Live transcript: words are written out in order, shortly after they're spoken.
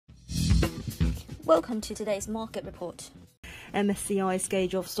Welcome to today's market report. MSCI's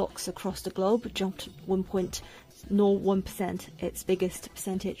gauge of stocks across the globe jumped 1.01%, its biggest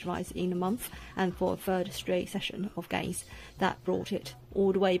percentage rise in a month, and for a third straight session of gains. That brought it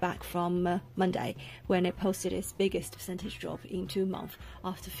all the way back from Monday, when it posted its biggest percentage drop in 2 months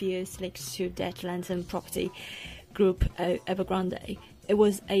after fears linked to debt lantern property group Evergrande. It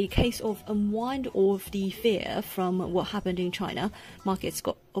was a case of unwind of the fear from what happened in China. Markets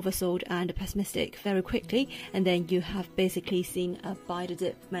got oversold and pessimistic very quickly, and then you have basically seen a buy the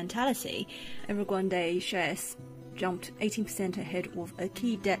dip mentality. Evergrande shares jumped 18% ahead of a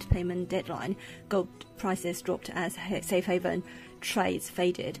key debt payment deadline. Gold prices dropped as safe haven trades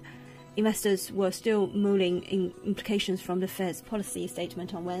faded. Investors were still mulling in implications from the Fed's policy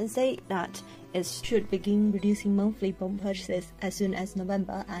statement on Wednesday that it should begin reducing monthly bond purchases as soon as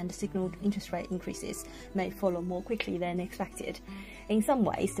November, and signaled interest rate increases may follow more quickly than expected. In some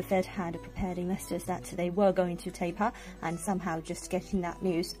ways, the Fed had prepared investors that they were going to taper, and somehow just getting that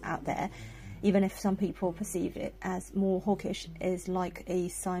news out there, even if some people perceive it as more hawkish, is like a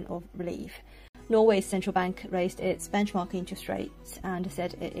sign of relief. Norway's central bank raised its benchmark interest rates and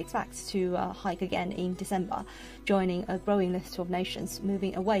said it expects to hike again in December, joining a growing list of nations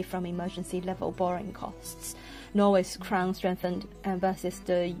moving away from emergency-level borrowing costs. Norway's crown strengthened versus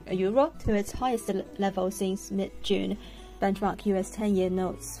the euro to its highest level since mid-June. Benchmark US 10-year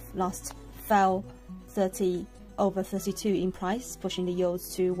notes last fell 30 over 32 in price, pushing the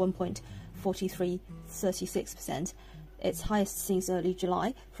yields to 1.4336%. Its highest since early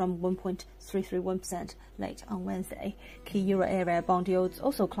July, from 1.331% late on Wednesday. Key euro area bond yields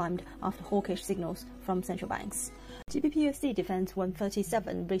also climbed after hawkish signals from central banks. GBP/USD defends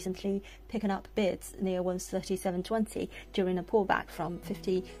 137, recently picking up bids near 137.20 during a pullback from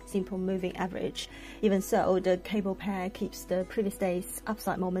 50 simple moving average. Even so, the cable pair keeps the previous day's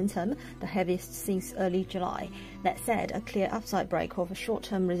upside momentum, the heaviest since early July. That said, a clear upside break of a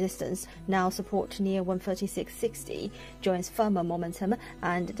short-term resistance, now support near 136.60, joins firmer momentum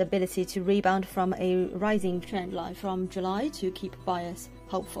and the ability to rebound from a rising trend line from July to keep buyers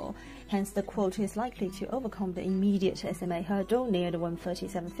hopeful. Hence, the quote is likely to overcome the immediate SMA hurdle near the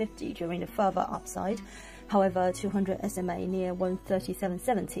 137.50 during the further upside. However, 200 SMA near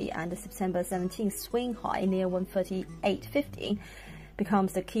 137.70 and the September 17th swing high near 138.50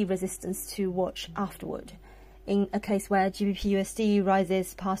 becomes the key resistance to watch afterward. In a case where GBP/USD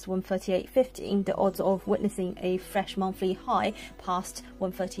rises past 138.15, the odds of witnessing a fresh monthly high past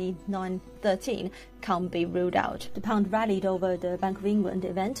 139.13 can't be ruled out. The pound rallied over the Bank of England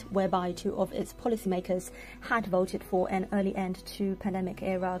event, whereby 2 of its policymakers had voted for an early end to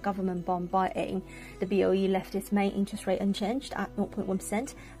pandemic-era government bond buying. The BOE left its main interest rate unchanged at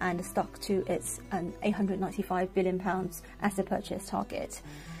 0.1% and stuck to its £895 billion asset purchase target.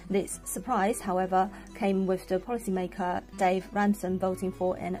 This surprise, however, came with the policymaker Dave Ramsden voting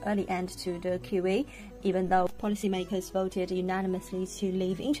for an early end to the QE, even though policymakers voted unanimously to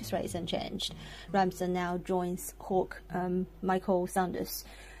leave interest rates unchanged. Ramsden now joins hawk Michael Sanders.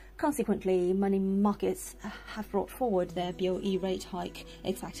 Consequently, money markets have brought forward their BOE rate hike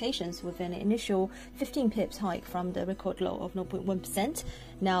expectations, with an initial 15 pips hike from the record low of 0.1%,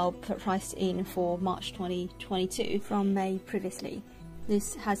 now priced in for March 2022 from May previously.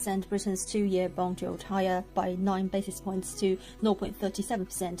 This has sent Britain's 2-year bond yield higher by 9 basis points to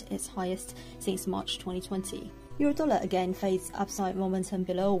 0.37%, its highest since March 2020. Euro-dollar again fades upside momentum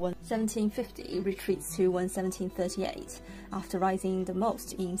below 117.50, retreats to 117.38 after rising the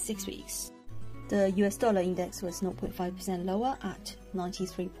most in 6 weeks. The US dollar index was 0.5% lower at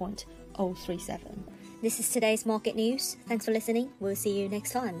 93.037. This is today's market news. Thanks for listening. We'll see you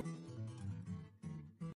next time.